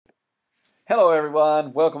Hello,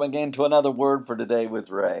 everyone. Welcome again to another Word for Today with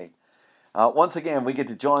Ray. Once again, we get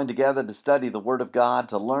to join together to study the Word of God,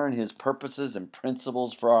 to learn His purposes and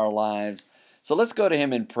principles for our lives. So let's go to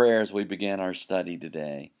Him in prayer as we begin our study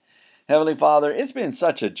today. Heavenly Father, it's been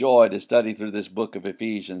such a joy to study through this book of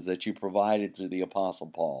Ephesians that you provided through the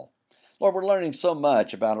Apostle Paul. Lord, we're learning so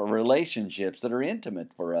much about our relationships that are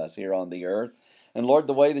intimate for us here on the earth. And Lord,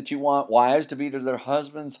 the way that you want wives to be to their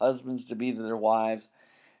husbands, husbands to be to their wives.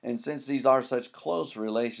 And since these are such close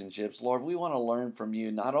relationships, Lord, we want to learn from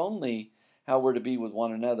you not only how we're to be with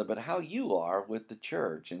one another, but how you are with the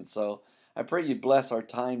church. And so I pray you bless our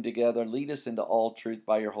time together. Lead us into all truth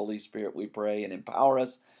by your Holy Spirit, we pray, and empower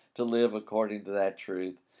us to live according to that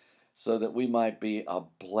truth so that we might be a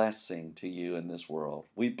blessing to you in this world.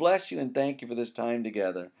 We bless you and thank you for this time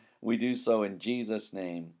together. We do so in Jesus'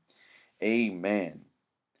 name. Amen.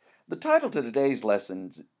 The title to today's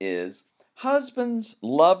lesson is Husbands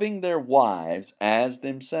Loving Their Wives as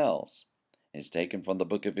Themselves. It's taken from the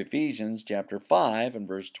book of Ephesians, chapter 5, and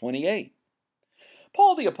verse 28.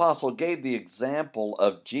 Paul the Apostle gave the example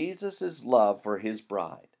of Jesus' love for his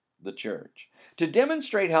bride, the church, to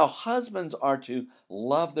demonstrate how husbands are to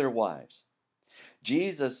love their wives.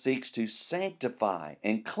 Jesus seeks to sanctify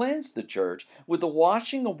and cleanse the church with the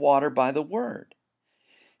washing of water by the word.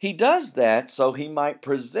 He does that so he might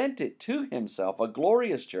present it to himself, a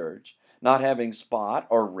glorious church, not having spot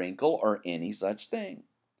or wrinkle or any such thing.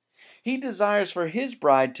 He desires for his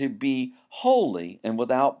bride to be holy and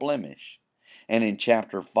without blemish. And in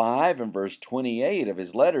chapter 5 and verse 28 of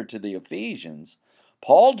his letter to the Ephesians,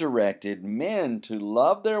 Paul directed men to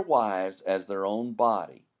love their wives as their own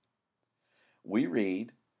body. We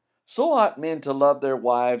read, "So ought men to love their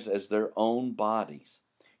wives as their own bodies.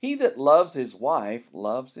 He that loves his wife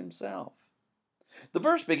loves himself." The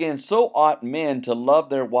verse begins, "So ought men to love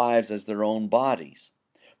their wives as their own bodies."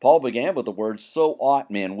 Paul began with the word "so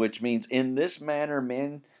ought men," which means in this manner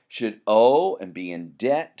men should owe and be in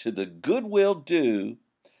debt to the goodwill due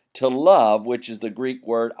to love, which is the Greek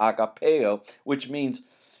word agapeo, which means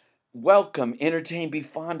welcome, entertain, be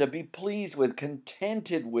fond of, be pleased with,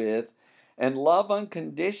 contented with, and love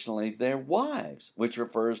unconditionally their wives, which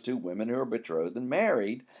refers to women who are betrothed and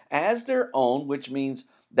married, as their own, which means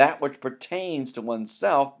that which pertains to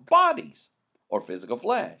oneself, bodies, or physical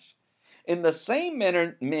flesh. In the same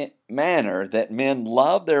manner that men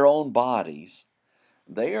love their own bodies,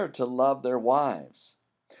 they are to love their wives.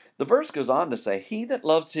 The verse goes on to say, "He that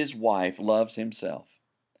loves his wife loves himself."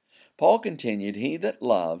 Paul continued, "He that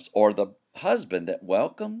loves," or the husband that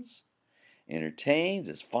welcomes, entertains,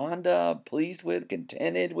 is fond of, pleased with,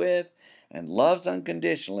 contented with, and loves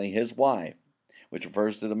unconditionally his wife, which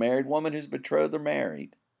refers to the married woman who's betrothed or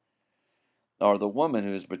married, or the woman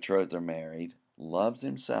who is betrothed or married, loves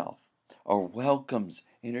himself, or welcomes,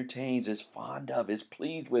 entertains, is fond of, is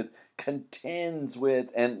pleased with, contends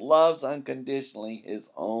with, and loves unconditionally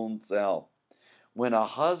his own self. When a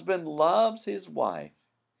husband loves his wife,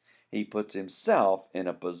 he puts himself in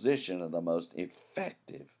a position of the most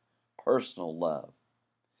effective personal love.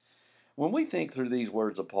 When we think through these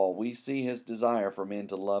words of Paul, we see his desire for men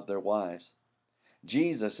to love their wives.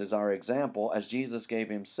 Jesus is our example as Jesus gave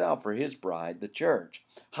himself for his bride, the church.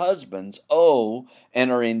 Husbands owe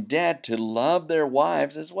and are in debt to love their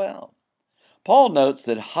wives as well. Paul notes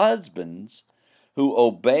that husbands who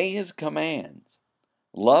obey his commands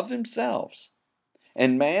love themselves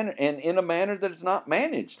and in a manner that is not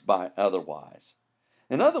managed by otherwise.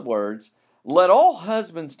 In other words, let all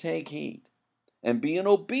husbands take heed and be in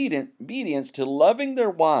obedience to loving their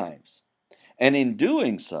wives, and in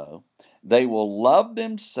doing so, they will love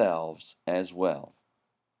themselves as well.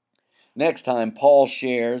 Next time, Paul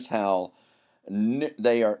shares how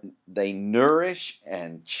they nourish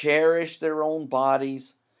and cherish their own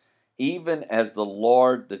bodies, even as the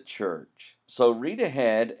Lord the church. So read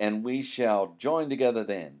ahead, and we shall join together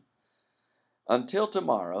then. Until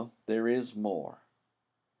tomorrow, there is more.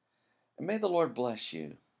 And may the Lord bless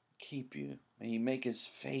you, keep you. May he make his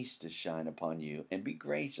face to shine upon you and be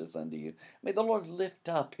gracious unto you. May the Lord lift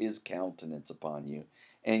up his countenance upon you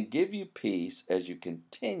and give you peace as you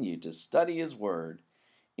continue to study his word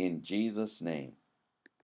in Jesus' name.